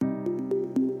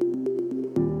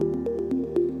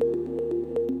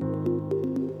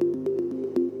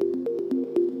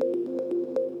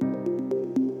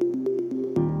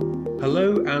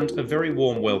Hello and a very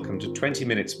warm welcome to 20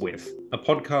 Minutes With, a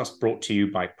podcast brought to you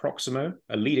by Proximo,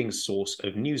 a leading source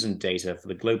of news and data for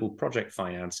the global project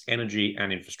finance, energy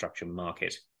and infrastructure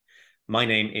market. My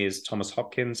name is Thomas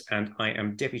Hopkins and I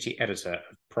am Deputy Editor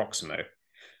of Proximo.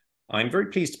 I'm very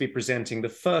pleased to be presenting the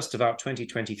first of our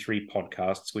 2023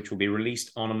 podcasts, which will be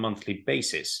released on a monthly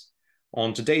basis.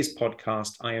 On today's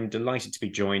podcast, I am delighted to be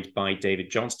joined by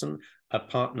David Johnston, a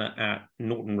partner at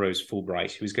Norton Rose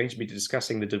Fulbright, who is going to be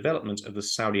discussing the development of the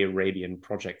Saudi Arabian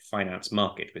project finance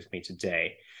market with me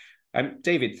today.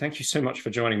 David, thank you so much for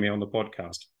joining me on the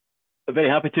podcast. Very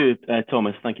happy to,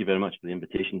 Thomas. Thank you very much for the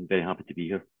invitation. Very happy to be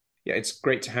here. Yeah, it's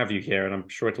great to have you here, and I'm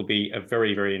sure it'll be a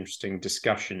very, very interesting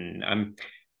discussion.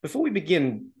 Before we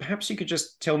begin, perhaps you could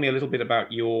just tell me a little bit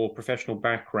about your professional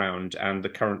background and the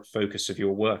current focus of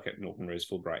your work at Norton Rose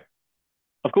Fulbright.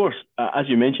 Of course, as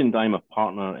you mentioned, I'm a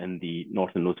partner in the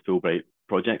Norton Rose Fulbright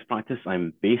projects practice.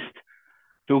 I'm based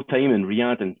full-time in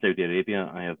Riyadh in Saudi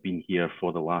Arabia. I have been here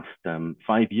for the last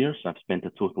 5 years. I've spent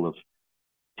a total of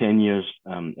 10 years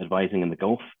advising in the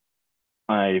Gulf.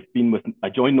 I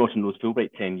joined Norton Rose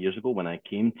Fulbright 10 years ago when I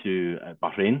came to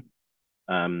Bahrain,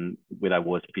 where I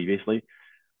was previously.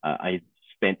 I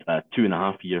spent a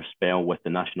 2.5-year spell with the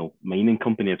National Mining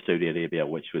Company of Saudi Arabia,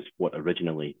 which was what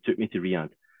originally took me to Riyadh,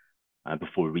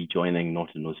 before rejoining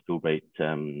Norton Rose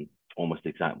Fulbright almost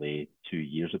exactly 2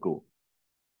 years ago.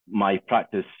 My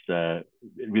practice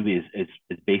really is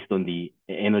based on the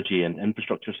energy and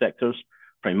infrastructure sectors,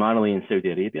 primarily in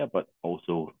Saudi Arabia, but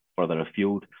also further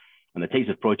afield. And the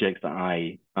types of projects that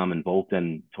I am involved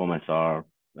in, Thomas, are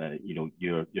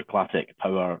your classic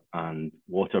power and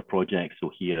water projects.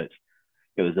 So here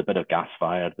there's a bit of gas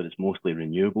fired, but it's mostly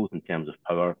renewables in terms of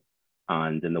power.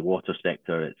 And in the water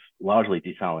sector, it's largely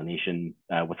desalination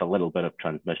with a little bit of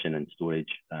transmission and storage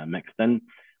mixed in,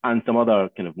 and some other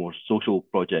kind of more social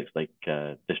projects like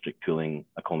district cooling,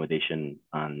 accommodation,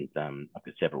 and I've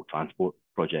got several transport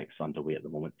projects underway at the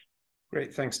moment.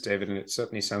 Great, thanks, David. And it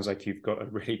certainly sounds like you've got a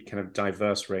really kind of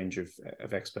diverse range of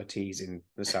expertise in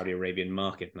the Saudi Arabian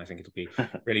market, and I think it'll be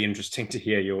really interesting to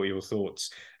hear your thoughts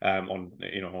on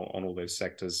all those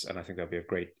sectors. And I think that'll be of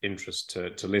great interest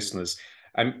to listeners.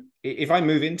 If I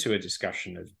move into a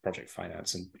discussion of project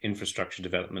finance and infrastructure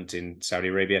development in Saudi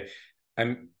Arabia,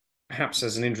 perhaps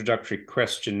as an introductory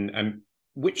question,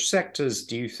 which sectors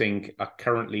do you think are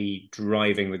currently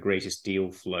driving the greatest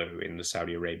deal flow in the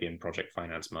Saudi Arabian project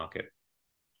finance market?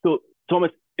 So,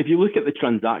 Thomas, if you look at the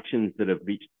transactions that have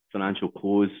reached financial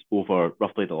close over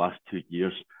roughly the last 2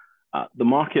 years, the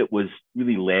market was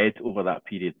really led over that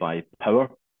period by power,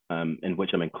 in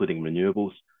which I'm including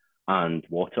renewables and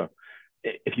water.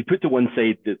 If you put to one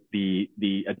side that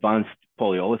the advanced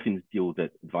polyolefins deal that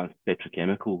Advanced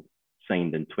Petrochemical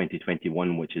signed in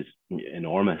 2021, which is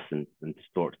enormous and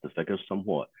distorts the figures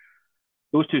somewhat,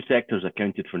 those two sectors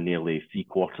accounted for nearly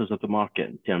 3/4 of the market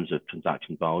in terms of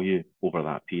transaction value over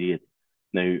that period.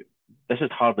 Now, this is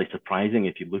hardly surprising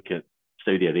if you look at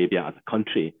Saudi Arabia as a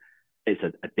country. It's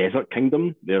a desert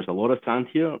kingdom. There's a lot of sand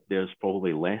here. There's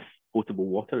probably less potable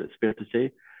water, it's fair to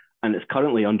say. And it's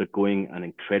currently undergoing an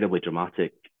incredibly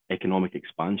dramatic economic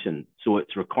expansion. So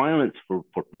its requirements for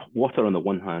water on the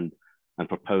one hand and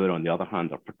for power on the other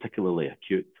hand are particularly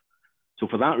acute. So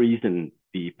for that reason,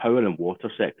 the power and water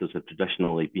sectors have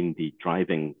traditionally been the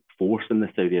driving force in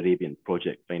the Saudi Arabian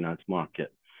project finance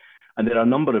market. And there are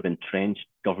a number of entrenched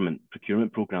government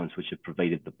procurement programs which have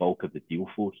provided the bulk of the deal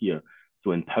flow here.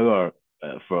 So in power,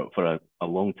 for a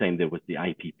long time, there was the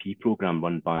IPP program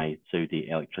run by Saudi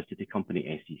Electricity Company,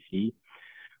 SEC,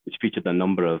 which featured a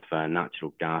number of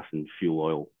natural gas and fuel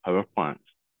oil power plants.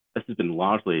 This has been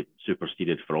largely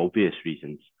superseded for obvious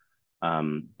reasons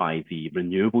by the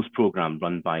renewables program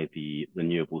run by the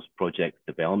Renewables Project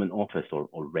Development Office, or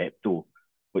REPDO,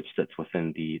 which sits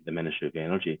within the Ministry of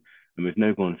Energy. And we've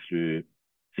now gone through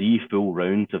 3 full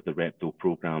rounds of the REPDO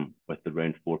program, with the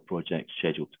round 4 projects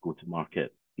scheduled to go to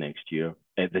market this year.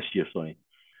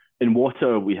 In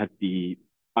water, we had the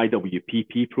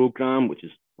IWPP program, which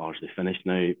is largely finished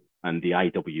now, and the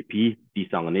IWP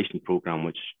desalination program,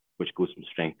 which goes from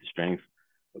strength to strength.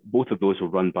 Both of those were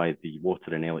run by the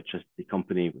Water and Electricity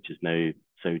Company, which is now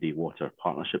Saudi Water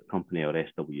Partnership Company, or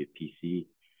SWPC.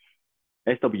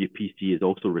 SWPC is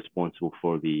also responsible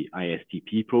for the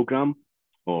ISTP program,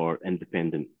 or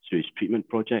Independent Sewage Treatment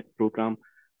Project program,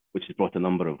 which has brought a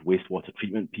number of wastewater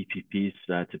treatment PPPs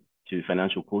to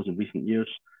financial close in recent years.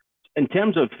 In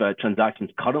terms of transactions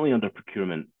currently under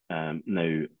procurement,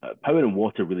 Now, power and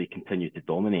water really continue to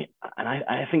dominate. And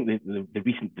I think the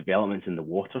recent developments in the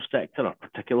water sector are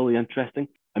particularly interesting.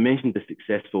 I mentioned the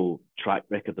successful track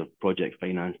record of project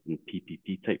finance and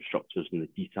PPP type structures in the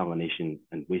desalination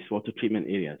and wastewater treatment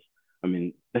areas. I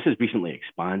mean, this has recently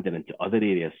expanded into other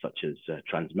areas such as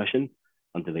transmission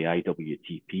under the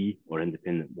IWTP or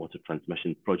Independent Water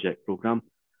Transmission Project Programme,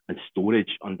 and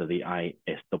storage under the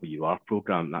ISWR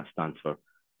programme. That stands for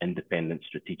Independent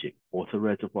Strategic Water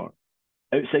Reservoir.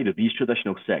 Outside of these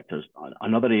traditional sectors,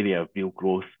 another area of real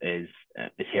growth is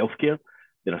healthcare.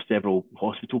 There are several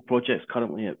hospital projects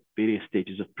currently at various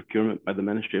stages of procurement by the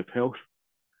Ministry of Health.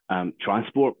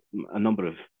 Transport, a number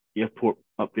of airport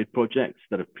upgrade projects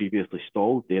that have previously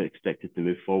stalled, they're expected to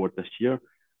move forward this year.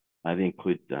 They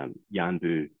include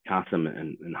Yanbu, Kassam,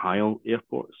 and Hyle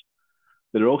airports.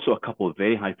 There are also a couple of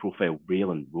very high-profile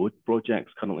rail and road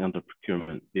projects currently under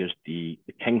procurement. There's the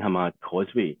King Hamad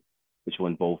Causeway, which will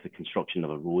involve the construction of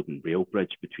a road and rail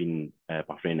bridge between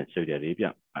Bahrain and Saudi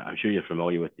Arabia. I'm sure you're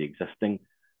familiar with the existing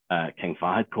King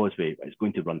Fahd Causeway. It's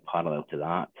going to run parallel to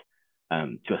that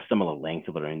to a similar length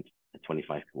of around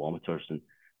 25 kilometres, and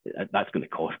that's going to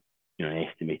cost an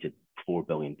estimated $4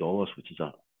 billion, which is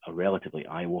a relatively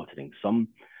eye-watering sum.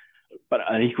 But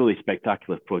an equally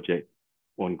spectacular project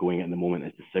ongoing at the moment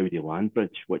is the Saudi Land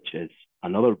Bridge, which is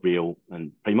another rail,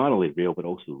 and primarily rail, but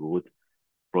also road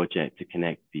project to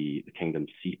connect the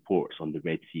kingdom's seaports on the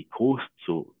Red Sea coast,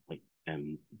 so like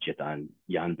Jeddah and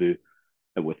Yanbu,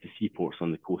 and with the seaports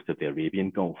on the coast of the Arabian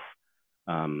Gulf,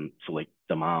 so like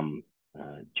Dammam,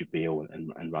 Jubail,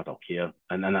 and Ras Al Khair,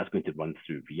 and then that's going to run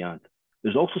through Riyadh.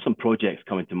 There's also some projects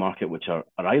coming to market which are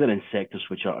either in sectors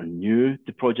which are new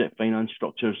to project finance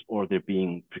structures, or they're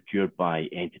being procured by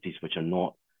entities which are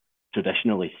not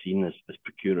traditionally seen as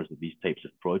procurers of these types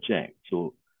of projects.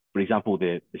 So, for example,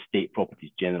 the State Properties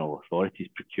General Authority is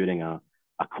procuring a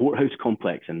courthouse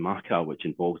complex in Makkah, which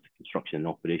involves the construction and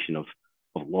operation of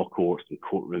law courts and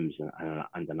courtrooms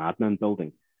and an admin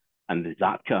building. And the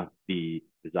ZATCA, the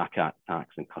Zakat Tax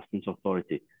and Customs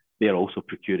Authority, they are also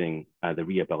procuring the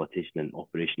rehabilitation and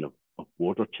operation of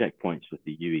border checkpoints with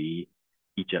the UAE,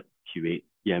 Egypt, Kuwait,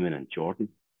 Yemen, and Jordan.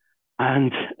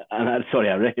 And sorry,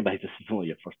 I recognise this is only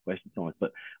your first question, Thomas,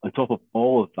 but on top of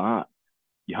all of that,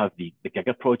 you have the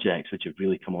giga projects, which have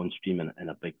really come on stream in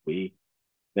a big way.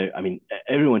 Now, I mean,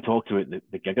 everyone talks about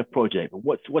the giga project, but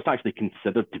what's actually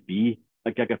considered to be a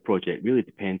giga project really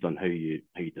depends on how you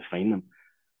define them.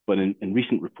 But in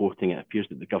recent reporting, it appears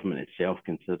that the government itself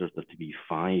considers there to be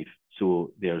 5.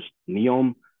 So there's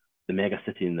Neom, the mega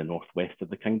city in the northwest of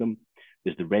the kingdom.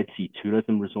 There's the Red Sea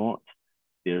Tourism Resort.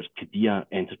 There's Qiddiya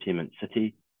Entertainment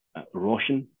City,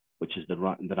 Roshan, which is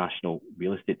the national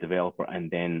real estate developer. And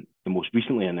then the most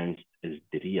recently announced is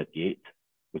Diriyah Gate,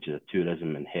 which is a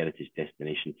tourism and heritage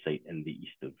destination site in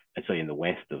the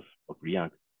west of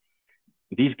Riyadh.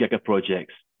 These giga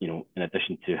projects, in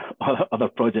addition to other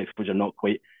projects which are not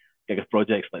quite giga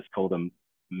projects, let's call them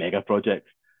mega projects,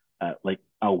 like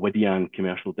Al Widyan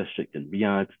Commercial District in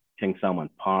Riyadh, King Salman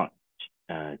Park,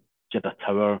 Jeddah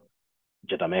Tower,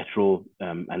 Jeddah Metro,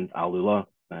 and Al Ula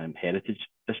Heritage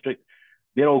District.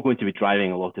 They're all going to be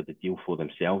driving a lot of the deal flow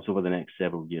themselves over the next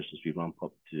several years as we ramp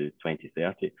up to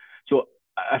 2030. So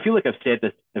I feel like I've said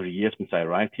this every year since I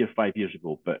arrived here 5 years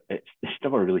ago, but it's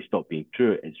never really stopped being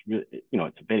true. It's really,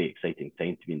 it's a very exciting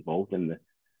time to be involved in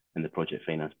the project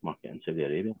finance market in Saudi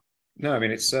Arabia. No, I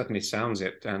mean, it certainly sounds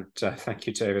it. And thank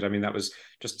you, David. I mean, that was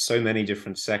just so many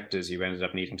different sectors you ended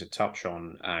up needing to touch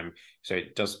on. So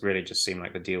it does really just seem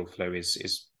like the deal flow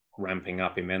is ramping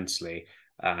up immensely.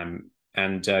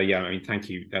 Yeah, I mean, thank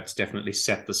you. That's definitely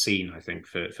set the scene, I think,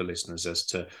 for listeners as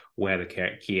to where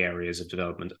the key areas of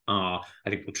development are. I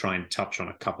think we'll try and touch on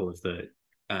a couple of the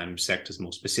sectors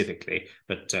more specifically,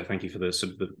 but thank you for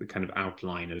the kind of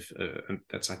outline of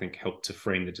that's, I think, helped to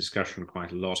frame the discussion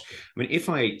quite a lot. I mean, if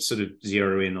I sort of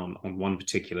zero in on one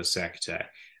particular sector,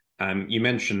 you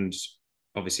mentioned,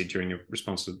 obviously, during your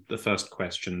response to the first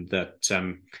question that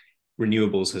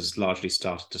renewables has largely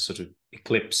started to sort of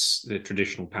eclipse the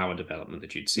traditional power development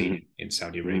that you'd seen in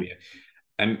Saudi Arabia.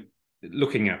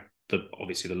 Looking at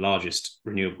obviously the largest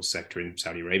renewable sector in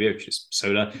Saudi Arabia, which is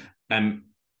solar,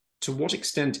 to what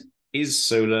extent is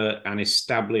solar an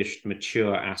established,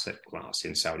 mature asset class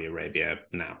in Saudi Arabia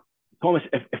now? Thomas,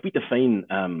 if we define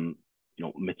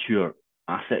mature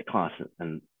asset class,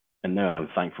 and now I'm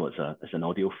thankful it's an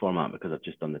audio format because I've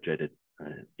just done the dreaded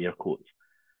air quotes.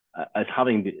 As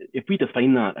if we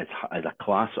define that as a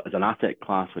class, as an asset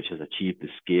class which has achieved the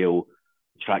scale,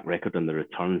 track record, and the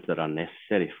returns that are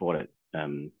necessary for it,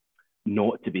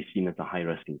 not to be seen as a high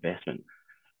risk investment,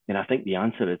 then I think the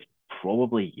answer is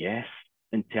probably yes.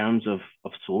 in terms of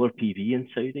solar PV in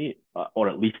Saudi, or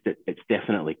at least it's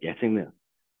definitely getting there.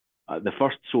 The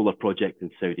first solar project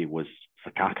in Saudi was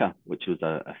Sakaka, which was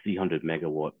a 300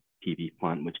 megawatt PV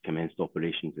plant, which commenced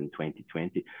operations in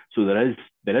 2020. So there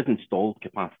is installed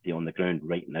capacity on the ground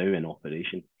right now in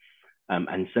operation.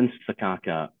 And since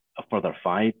Sakaka, a further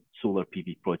 5 solar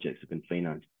PV projects have been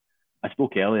financed. I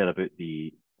spoke earlier about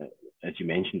as you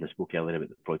mentioned, I spoke earlier about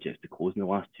the projects to close in the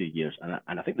last 2 years.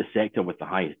 And I think the sector with the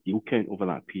highest deal count over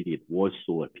that period was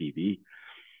solar PV.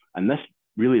 And this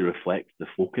really reflects the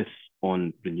focus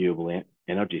on renewable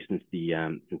energy since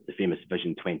the famous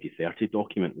Vision 2030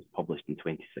 document was published in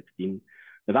 2016.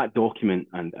 Now, that document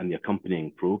and the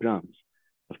accompanying programs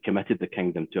have committed the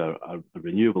kingdom to a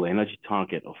renewable energy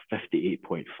target of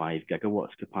 58.5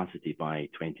 gigawatts capacity by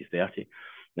 2030.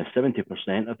 Now,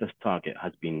 70% of this target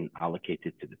has been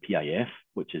allocated to the PIF,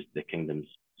 which is the kingdom's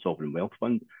sovereign wealth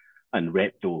fund, and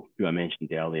REPTO, who I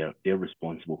mentioned earlier, they're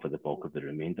responsible for the bulk of the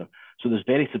remainder. So there's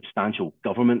very substantial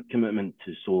government commitment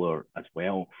to solar as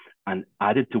well, and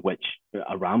added to which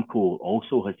Aramco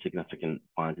also has significant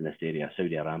plans in this area.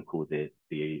 Saudi Aramco,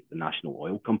 the national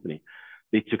oil company,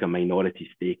 they took a minority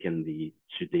stake in the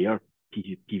Sudair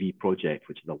PV project,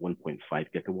 which is a 1.5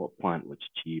 gigawatt plant, which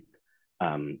achieved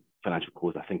financial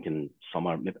close, I think in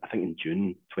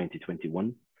June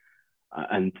 2021.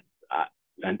 And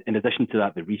in addition to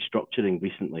that, the restructuring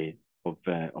recently of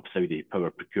Saudi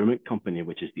Power Procurement Company,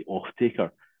 which is the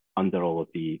off-taker under all of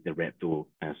the REPTO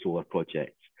solar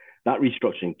projects. That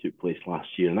restructuring took place last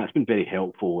year, and that's been very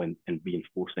helpful in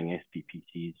reinforcing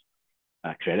SPPC's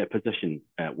credit position,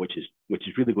 which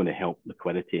is really going to help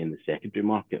liquidity in the secondary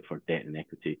market for debt and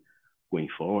equity going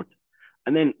forward.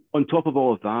 And then on top of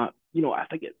all of that, I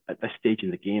think at this stage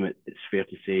in the game, it's fair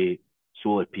to say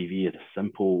solar PV is a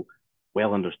simple,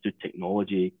 well understood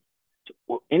technology.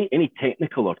 So any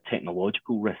technical or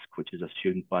technological risk which is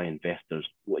assumed by investors,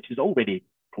 which is already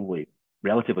probably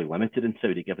relatively limited in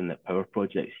Saudi, given that power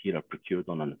projects here are procured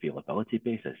on an availability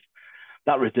basis,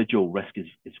 that residual risk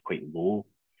is quite low.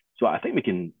 So I think we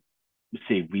can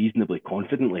say reasonably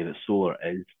confidently that solar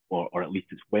is, or at least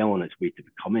it's well on its way to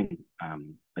becoming,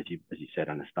 as you said,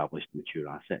 an established mature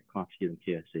asset class here in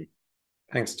KSA.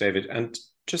 Thanks, David. And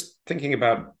just thinking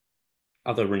about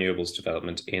other renewables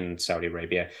development in Saudi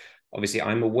Arabia, obviously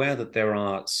I'm aware that there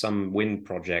are some wind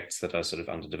projects that are sort of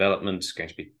under development, going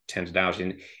to be tendered out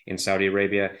in Saudi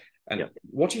Arabia. And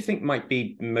what do you think might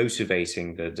be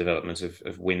motivating the development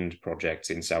of wind projects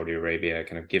in Saudi Arabia,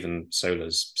 kind of given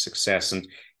solar's success? And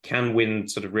can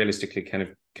wind sort of realistically kind of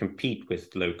compete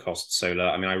with low-cost solar?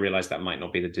 I mean, I realize that might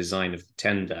not be the design of the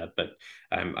tender, but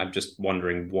I'm just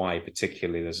wondering why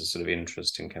particularly there's a sort of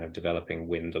interest in kind of developing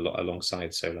wind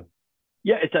alongside solar.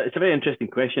 Yeah, it's a very interesting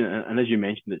question, and as you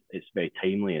mentioned, it's very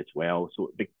timely as well.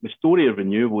 So the story of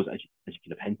renewables, as you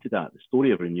kind of hinted at, the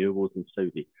story of renewables in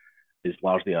Saudi is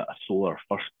largely a solar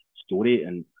first story,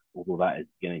 and although that is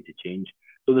beginning to change.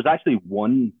 So there's actually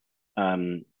one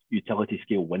utility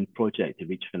scale wind project to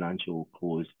reach financial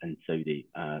close in Saudi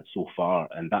so far,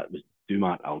 and that was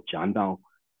Dumat Al Jandal,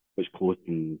 which closed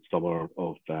in summer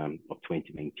of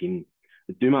 2019.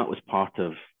 The Dumat was part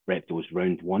of REPTO's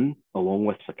round 1 along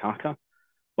with Sakaka,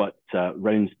 but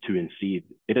rounds 2 and 3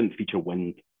 they didn't feature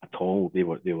wind at all. They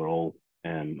were all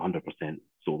 100%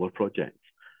 solar projects.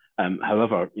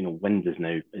 However, wind is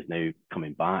now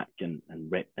coming back, and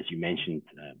as you mentioned,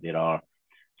 there are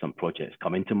some projects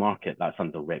coming to market. That's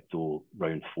under REPTO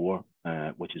round 4,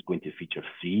 which is going to feature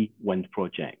 3 wind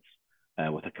projects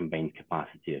with a combined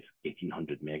capacity of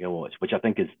 1,800 megawatts, which I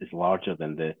think is larger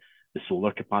than the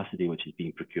solar capacity which is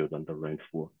being procured under round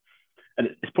 4. And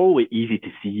it's probably easy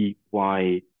to see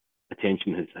why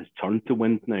attention has turned to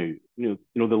wind now. The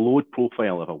load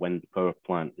profile of a wind power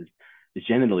plant is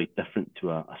generally different to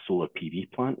a solar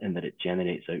PV plant in that it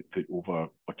generates output over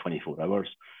 24 hours.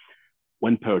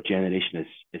 Wind power generation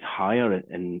is higher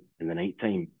in the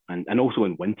nighttime and also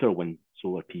in winter when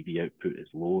solar PV output is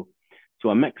low. So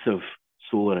a mix of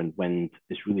solar and wind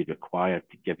is really required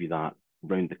to give you that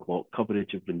round-the-clock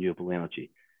coverage of renewable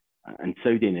energy. And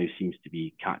Saudi now seems to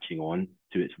be catching on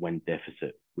to its wind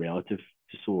deficit relative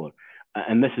to solar.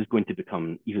 And this is going to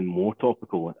become even more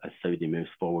topical as Saudi moves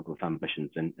forward with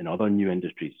ambitions in other new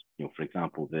industries. For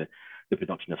example, the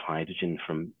production of hydrogen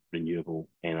from renewable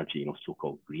energy,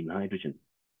 so-called green hydrogen.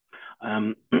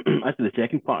 As to the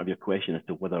second part of your question as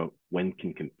to whether wind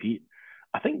can compete,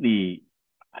 I think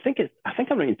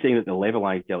I'm right in saying that the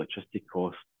levelized electricity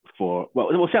cost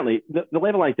certainly the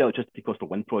levelized electricity cost for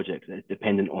wind projects is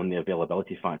dependent on the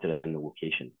availability factor in the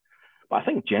location. But I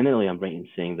think generally I'm right in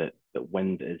saying that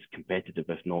wind is competitive,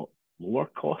 if not lower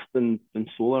cost than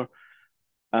solar.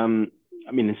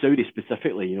 I mean, in Saudi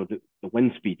specifically, the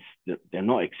wind speeds, they're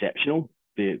not exceptional.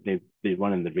 They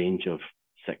run in the range of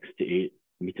 6 to 8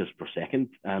 meters per second.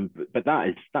 But that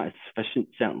is sufficient,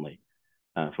 certainly,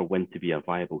 for wind to be a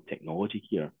viable technology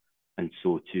here, and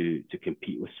so to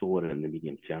compete with solar in the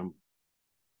medium term.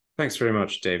 Thanks very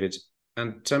much, David.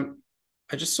 And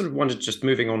I just sort of wondered, just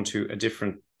moving on to a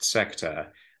different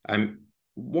sector,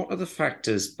 what are the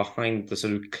factors behind the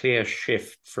sort of clear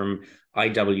shift from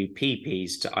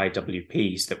IWPPs to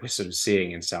IWPs that we're sort of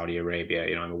seeing in Saudi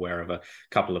Arabia? I'm aware of a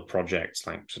couple of projects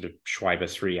like sort of Schweiber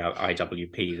 3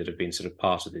 IWP that have been sort of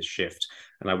part of this shift.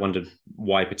 And I wondered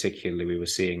why particularly we were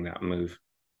seeing that move.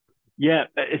 Yeah,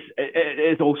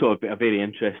 it's also a very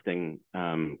interesting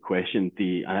question.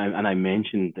 And I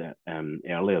mentioned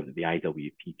earlier that the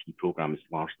IWPP program is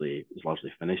largely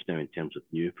finished now in terms of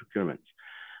new procurements,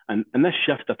 and this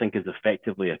shift, I think, is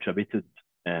effectively attributed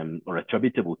or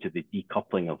attributable to the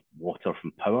decoupling of water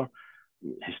from power.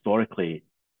 Historically,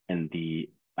 in the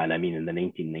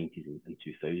 1990s and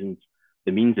 2000s,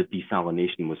 the means of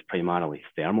desalination was primarily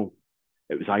thermal.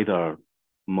 It was either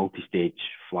multi-stage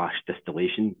flash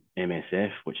distillation,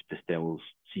 MSF, which distills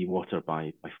seawater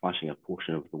by flashing a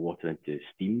portion of the water into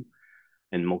steam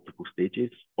in multiple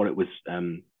stages, or it was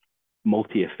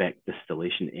multi-effect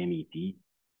distillation, MED,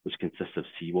 which consists of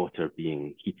seawater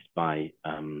being heated by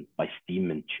steam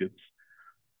in tubes.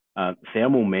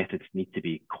 Thermal methods need to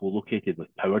be co-located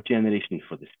with power generation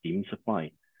for the steam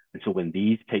supply. And so when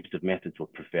these types of methods were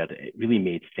preferred, it really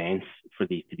made sense for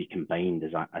these to be combined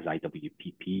as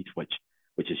IWPPs, which,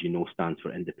 as you know, stands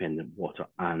for Independent Water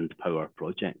and Power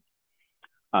Project.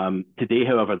 Today,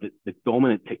 however, the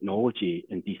dominant technology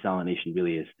in desalination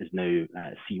really is now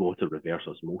seawater reverse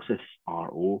osmosis,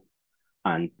 RO.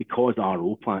 And because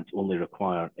RO plants only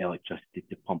require electricity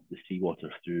to pump the seawater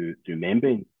through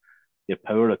membranes, their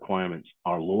power requirements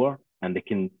are lower, and they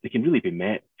can really be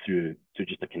met through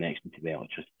just a connection to the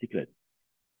electricity grid.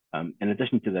 In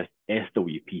addition to this,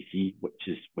 SWPC,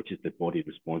 which is the body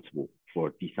responsible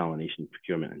for desalination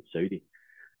procurement in Saudi,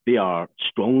 they are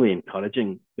strongly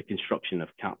encouraging the construction of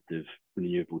captive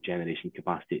renewable generation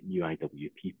capacity at new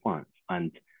IWP plants.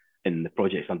 And in the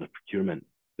projects under procurement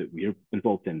that we're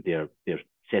involved in, they're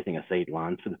setting aside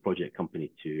land for the project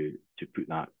company to put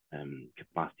that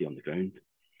capacity on the ground.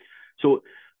 So,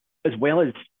 as well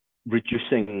as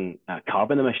reducing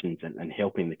carbon emissions and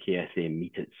helping the KSA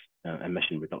meet its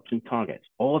emission reduction targets,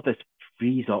 all of this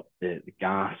frees up the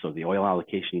gas or the oil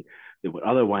allocation that would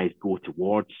otherwise go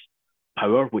towards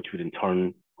power, which would in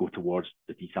turn go towards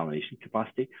the desalination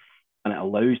capacity, and it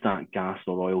allows that gas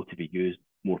or oil to be used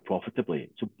more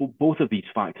profitably. So both of these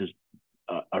factors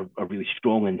are really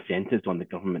strong incentives on the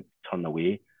government to turn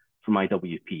away from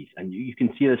IWPs. And you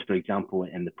can see this, for example,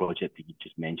 in the project that you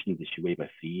just mentioned, the Schweiber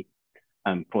 3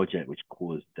 project, which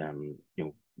closed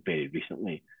very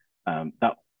recently.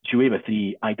 That Schweiber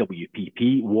 3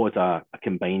 IWPP was a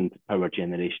combined power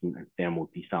generation and thermal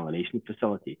desalination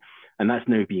facility, and that's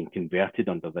now being converted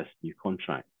under this new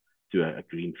contract to a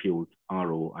greenfield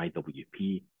RO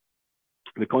IWP.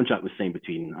 The contract was signed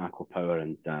between ACWA Power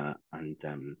and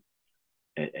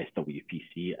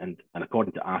SWPC, and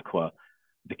according to ACWA,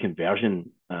 the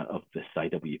conversion of this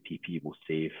IWPP will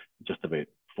save just about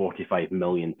 45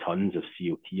 million tons of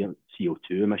CO2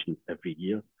 emissions every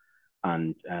year,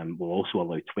 and will also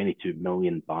allow 22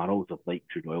 million barrels of light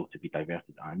crude oil to be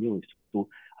diverted annually. So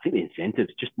I think the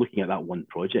incentives, just looking at that one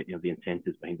project, the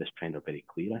incentives behind this trend are very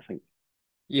clear, I think.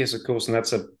 Yes, of course. And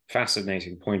that's a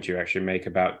fascinating point you actually make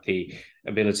about the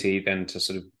ability then to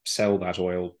sort of sell that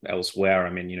oil elsewhere. I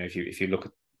mean, if you look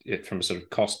at it from a sort of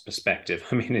cost perspective,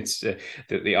 I mean, it's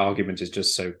the argument is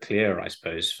just so clear, I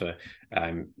suppose, for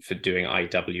doing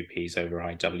IWPs over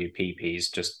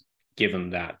IWPPs, just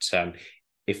given that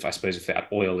if that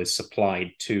oil is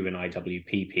supplied to an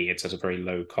IWPP, it's at a very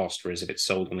low cost, whereas if it's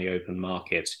sold on the open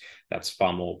market, that's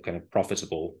far more kind of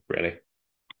profitable, really.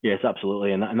 Yes,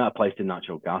 absolutely. And that applies to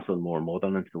natural gas on more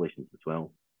modern installations as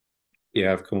well.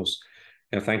 Yeah, of course.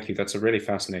 Yeah, thank you. That's a really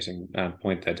fascinating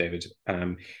point there, David.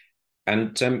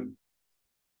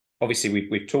 Obviously,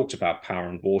 we've talked about power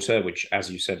and water, which, as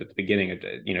you said at the beginning,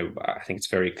 I think it's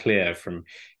very clear from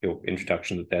your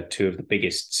introduction that they're two of the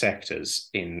biggest sectors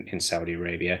in Saudi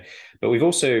Arabia. But we've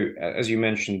also, as you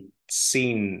mentioned,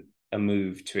 seen a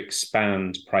move to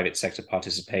expand private sector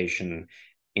participation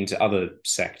into other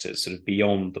sectors, sort of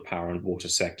beyond the power and water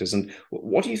sectors. And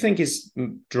what do you think is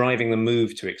driving the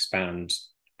move to expand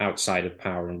outside of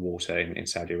power and water in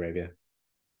Saudi Arabia?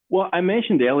 Well, I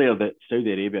mentioned earlier that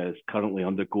Saudi Arabia is currently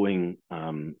undergoing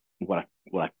what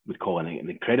I would call an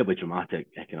incredibly dramatic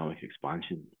economic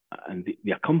expansion. And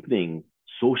the accompanying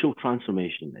social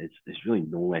transformation is really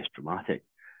no less dramatic.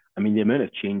 I mean, the amount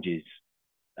of changes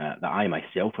that I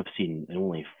myself have seen in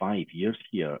only 5 years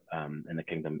here in the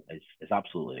kingdom is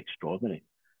absolutely extraordinary.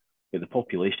 But the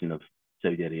population of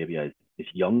Saudi Arabia is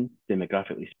young,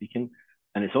 demographically speaking,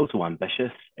 and it's also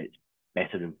ambitious. It's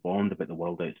better informed about the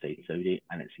world outside Saudi,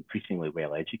 and it's increasingly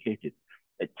well educated.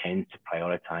 It tends to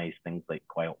prioritize things like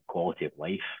quality of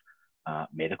life,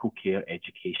 medical care,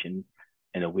 education,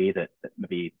 in a way that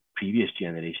maybe previous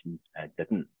generations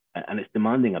didn't. And it's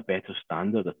demanding a better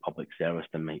standard of public service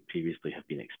than might previously have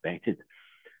been expected.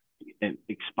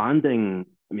 Expanding,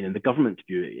 I mean, in the government's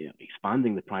view,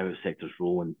 expanding the private sector's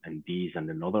role in these and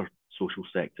in other social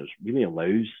sectors really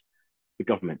allows the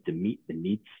government to meet the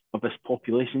needs of this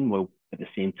population while at the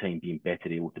same time being better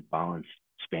able to balance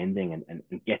spending and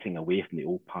getting away from the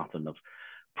old pattern of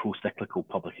pro-cyclical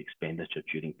public expenditure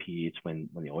during periods when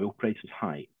the oil price is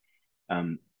high.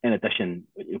 In addition,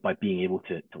 by being able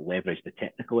to leverage the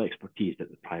technical expertise that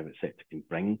the private sector can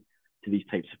bring to these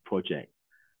types of projects,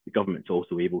 the government's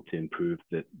also able to improve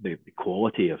the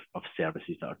quality of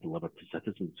services that are delivered to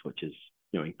citizens, which is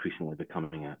increasingly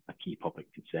becoming a key public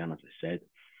concern, as I said.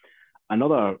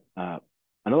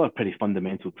 Another pretty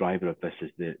fundamental driver of this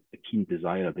is the keen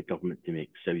desire of the government to make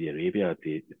Saudi Arabia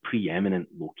the preeminent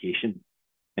location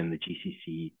in the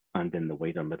GCC and in the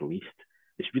wider Middle East.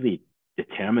 It's really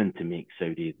determined to make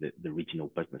Saudi the regional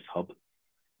business hub,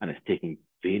 and it's taking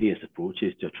various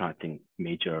approaches to attracting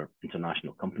major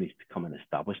international companies to come and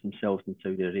establish themselves in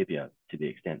Saudi Arabia to the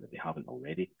extent that they haven't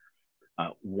already.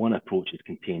 One approach is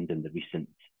contained in the recent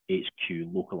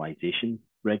HQ localization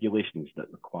regulations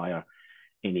that require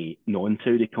any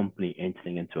non-Saudi company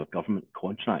entering into a government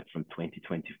contract from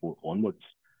 2024 onwards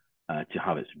to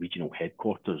have its regional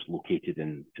headquarters located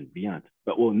in Riyadh,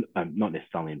 but not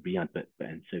necessarily in Riyadh, but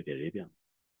in Saudi Arabia.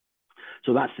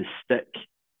 So that's the stick,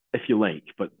 if you like,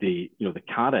 but the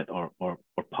carrot or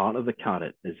part of the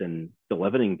carrot is in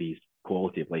delivering these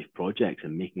quality of life projects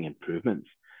and making improvements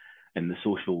in the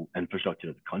social infrastructure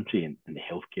of the country and the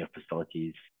healthcare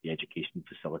facilities, the education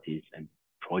facilities, and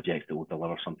projects that will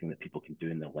deliver something that people can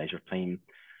do in their leisure time,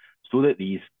 so that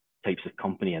these types of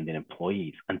company and their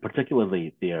employees, and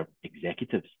particularly their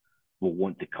executives, will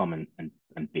want to come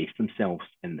and base themselves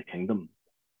in the kingdom.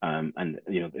 And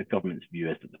the government's view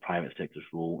is that the private sector's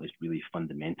role is really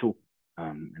fundamental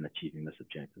in achieving this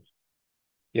objective.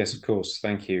 Yes, of course.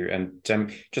 Thank you. And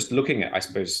just looking at, I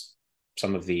suppose,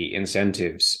 some of the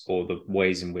incentives or the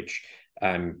ways in which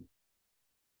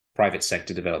private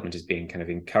sector development is being kind of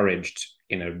encouraged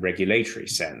in a regulatory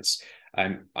sense.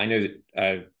 I know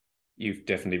that you've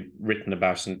definitely written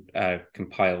about and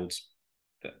compiled,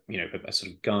 a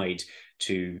sort of guide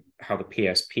to how the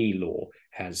PSP law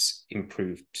has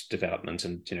improved development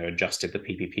and adjusted the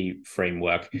PPP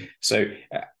framework. So,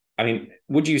 I mean,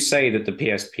 would you say that the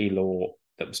PSP law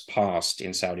that was passed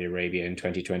in Saudi Arabia in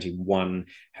 2021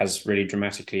 has really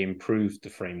dramatically improved the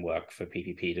framework for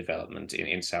PPP development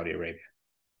in Saudi Arabia?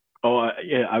 Oh,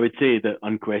 yeah, I would say that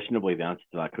unquestionably the answer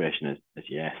to that question is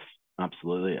yes.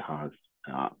 Absolutely, it has.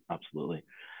 Absolutely.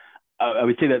 I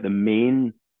would say that the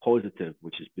main positive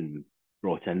which has been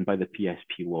brought in by the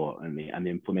PSP law and the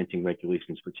implementing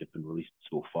regulations which have been released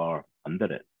so far under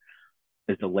it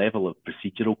is the level of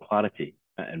procedural clarity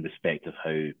in respect of how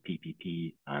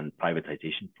PPP and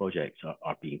privatization projects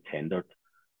are being tendered.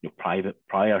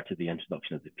 Prior to the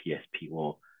introduction of the PSP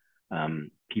law,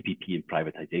 PPP and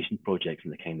privatization projects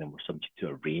in the kingdom were subject to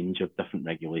a range of different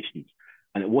regulations,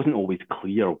 and it wasn't always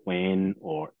clear when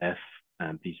or if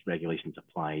these regulations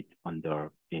applied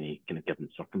under any kind of given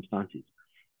circumstances.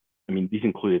 I mean, these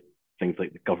included things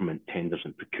like the Government Tenders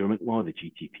and Procurement Law, the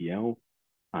GTPL,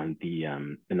 and the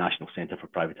National Centre for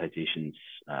Privatization's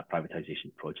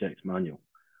Privatization Projects Manual.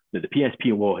 Now, the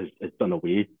PSP law has done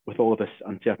away with all of this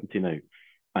uncertainty now,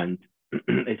 and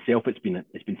itself it's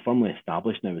been firmly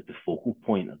established now as the focal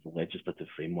point of the legislative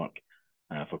framework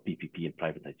for PPP and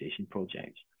privatization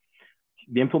projects.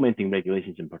 The implementing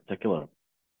regulations in particular,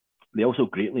 they also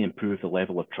greatly improve the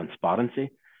level of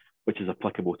transparency which is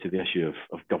applicable to the issue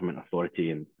of government authority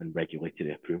and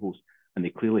regulatory approvals, and they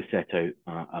clearly set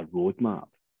out a roadmap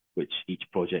which each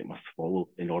project must follow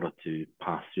in order to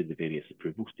pass through the various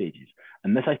approval stages.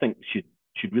 And this, I think,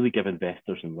 should really give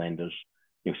investors and lenders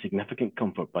significant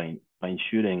comfort by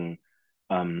ensuring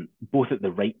both that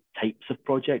the right types of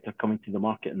project are coming to the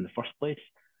market in the first place,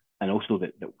 and also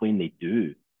that when they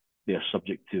do, they are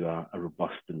subject to a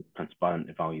robust and transparent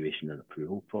evaluation and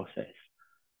approval process.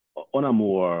 On a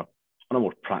more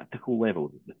practical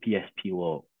level, the PSP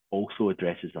law also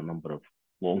addresses a number of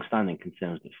long-standing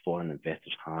concerns that foreign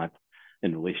investors had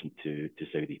in relation to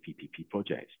Saudi PPP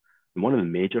projects. And one of the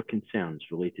major concerns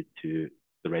related to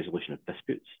the resolution of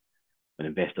disputes, when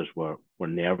investors were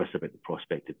nervous about the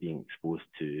prospect of being exposed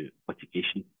to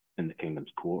litigation in the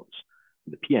kingdom's courts.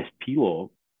 The PSP law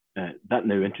that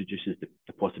now introduces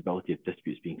the possibility of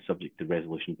disputes being subject to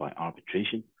resolution by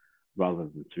arbitration rather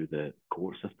than through the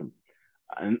court system.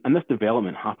 And this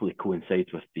development happily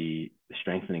coincides with the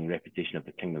strengthening reputation of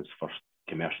the kingdom's first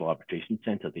commercial arbitration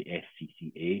centre, the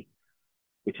SCCA,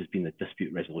 which has been the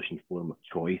dispute resolution forum of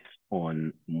choice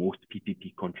on most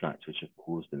PPP contracts which have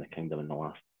closed in the kingdom in the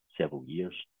last several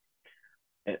years.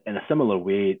 In a similar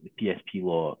way, the PSP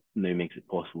law now makes it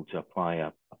possible to apply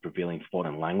a prevailing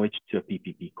foreign language to a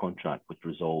PPP contract, which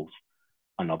resolves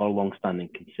another long-standing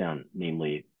concern,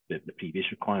 namely the previous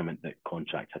requirement that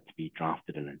contracts had to be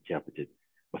drafted and interpreted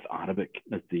with Arabic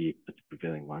as the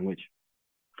prevailing language.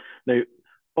 Now,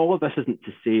 all of this isn't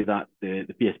to say that the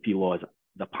PSP law is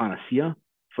the panacea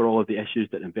for all of the issues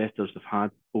that investors have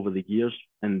had over the years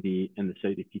in the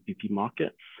Saudi PPP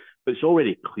market, but it's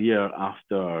already clear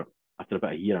after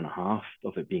about a year and a half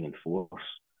of it being in force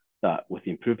that with the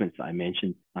improvements that I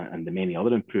mentioned and the many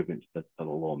other improvements that the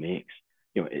law makes,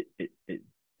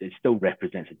 it still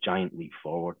represents a giant leap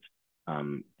forward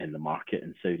in the market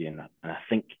in Saudi, and I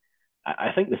think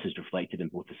this is reflected in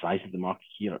both the size of the market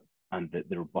here and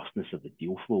the robustness of the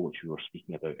deal flow, which we were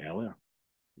speaking about earlier.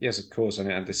 Yes, of course.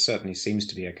 And this certainly seems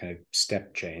to be a kind of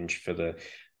step change for the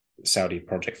Saudi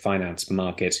project finance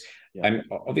market. Yeah.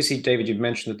 Obviously, David, you've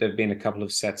mentioned that there have been a couple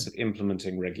of sets of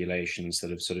implementing regulations that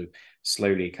have sort of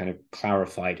slowly kind of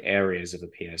clarified areas of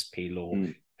the PSP law.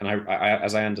 Mm. And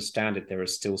as I understand it, there are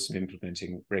still some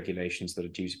implementing regulations that are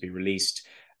due to be released.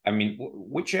 I mean,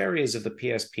 which areas of the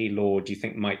PSP law do you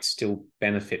think might still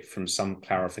benefit from some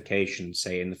clarification,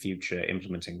 say, in the future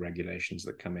implementing regulations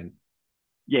that come in?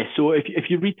 Yeah, so if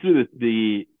you read through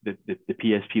the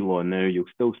PSP law now, you'll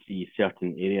still see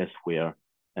certain areas where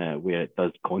it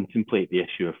does contemplate the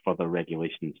issue of further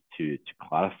regulations to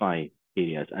clarify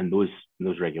areas, and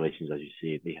those regulations, as you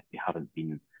say, they haven't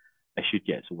been issued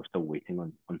yet, so we're still waiting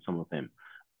on some of them.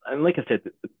 And like I said,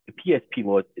 the PSP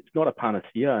law, it's not a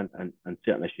panacea, and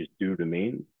certain issues do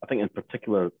remain. I think in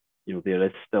particular, there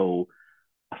is still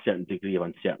a certain degree of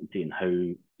uncertainty in how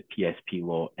the PSP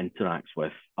law interacts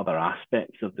with other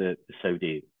aspects of the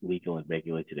Saudi legal and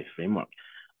regulatory framework.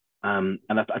 And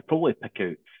I'd probably pick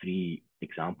out three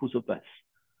examples of this.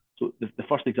 So the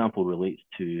first example relates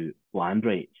to land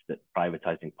rights that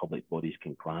privatizing public bodies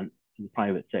can grant to the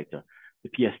private sector. The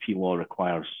PSP law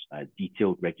requires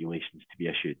detailed regulations to be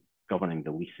issued governing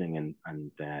the leasing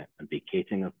and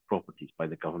vacating of properties by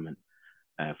the government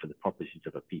for the purposes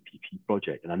of a PPP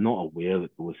project, and I'm not aware that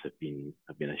those have been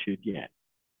issued yet.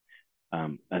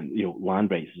 And land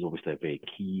rights is obviously a very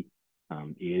key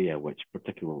area, which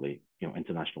particularly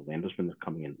international lenders, when they're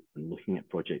coming in and looking at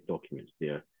project documents,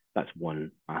 that's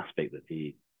one aspect that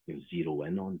they zero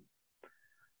in on.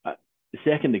 The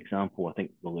second example, I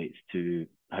think, relates to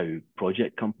how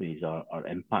project companies are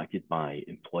impacted by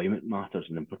employment matters,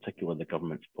 and in particular the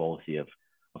government's policy of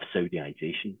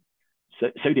Saudiization.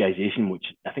 Saudiization, which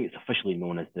I think it's officially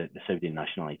known as the Saudi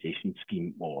Nationalization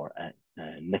Scheme, or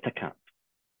NITACAP.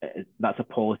 That's a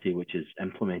policy which is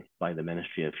implemented by the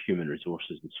Ministry of Human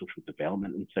Resources and Social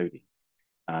Development in Saudi.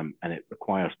 And it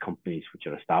requires companies which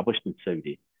are established in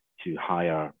Saudi to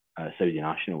hire Saudi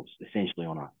nationals, essentially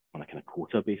on a kind of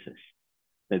quota basis.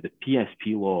 Now, the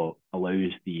PSP law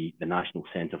allows the National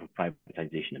Centre for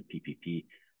Privatisation and PPP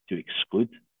to exclude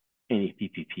any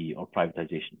PPP or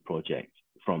privatisation project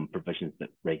from provisions that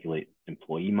regulate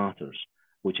employee matters,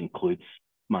 which includes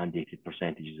mandated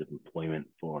percentages of employment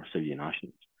for Saudi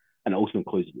nationals. And it also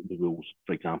includes the rules,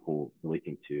 for example,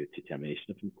 relating to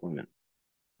termination of employment.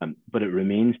 But it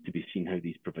remains to be seen how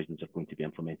these provisions are going to be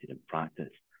implemented in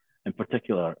practice. In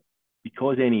particular,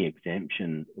 because any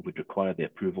exemption would require the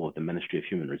approval of the Ministry of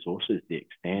Human Resources, the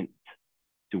extent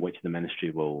to which the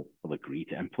ministry will agree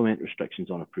to implement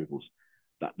restrictions on approvals,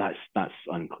 that's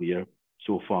unclear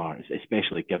so far,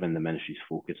 especially given the ministry's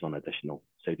focus on additional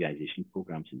Saudiization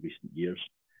programs in recent years.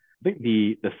 I think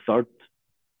the third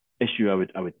issue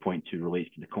I would point to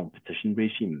relates to the competition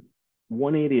regime.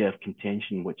 One area of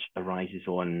contention which arises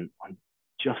on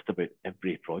just about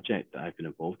every project that I've been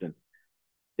involved in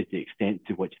is the extent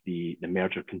to which the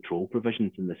merger control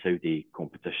provisions in the Saudi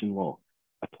competition law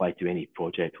apply to any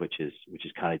project which is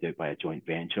carried out by a joint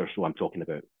venture. So I'm talking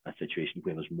about a situation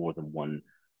where there's more than one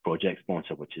project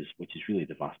sponsor, which is really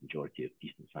the vast majority of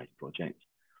decent-sized projects.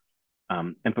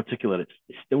 In particular,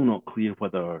 it's still not clear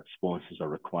whether sponsors are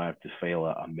required to file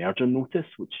a merger notice,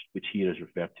 which here is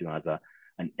referred to as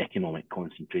an economic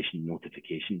concentration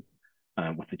notification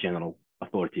with the General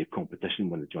Authority of Competition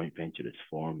when the joint venture is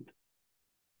formed.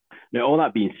 Now, all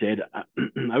that being said,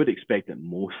 I would expect that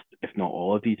most, if not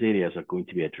all, of these areas are going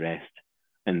to be addressed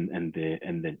in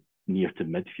the near to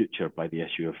mid future by the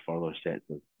issue of further sets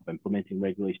of implementing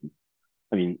regulations.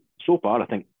 I mean, so far, I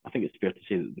think it's fair to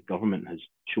say that the government has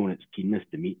shown its keenness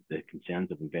to meet the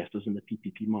concerns of investors in the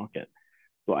PPP market.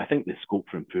 So I think the scope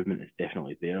for improvement is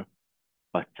definitely there.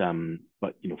 But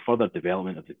further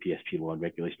development of the PSP law and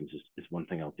regulations is one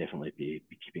thing I'll definitely be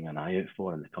keeping an eye out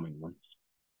for in the coming months.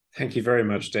 Thank you very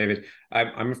much, David.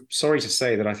 I'm sorry to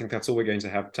say that I think that's all we're going to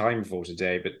have time for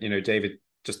today. But, David,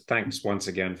 just thanks once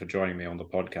again for joining me on the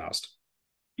podcast.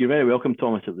 You're very welcome,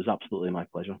 Thomas. It was absolutely my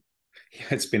pleasure. Yeah,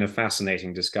 it's been a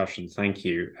fascinating discussion. Thank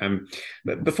you.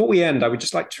 But before we end, I would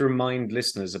just like to remind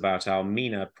listeners about our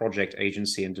MENA Project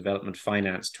Agency and Development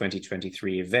Finance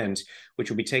 2023 event, which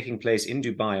will be taking place in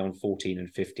Dubai on 14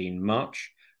 and 15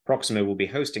 March. Proximo will be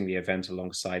hosting the event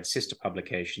alongside sister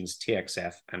publications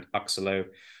TXF and Uxelo.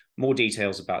 More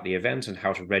details about the event and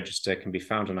how to register can be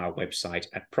found on our website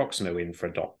at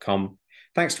proximoinfra.com.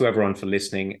 Thanks to everyone for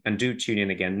listening, and do tune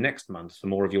in again next month for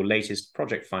more of your latest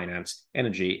project finance,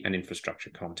 energy, and infrastructure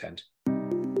content.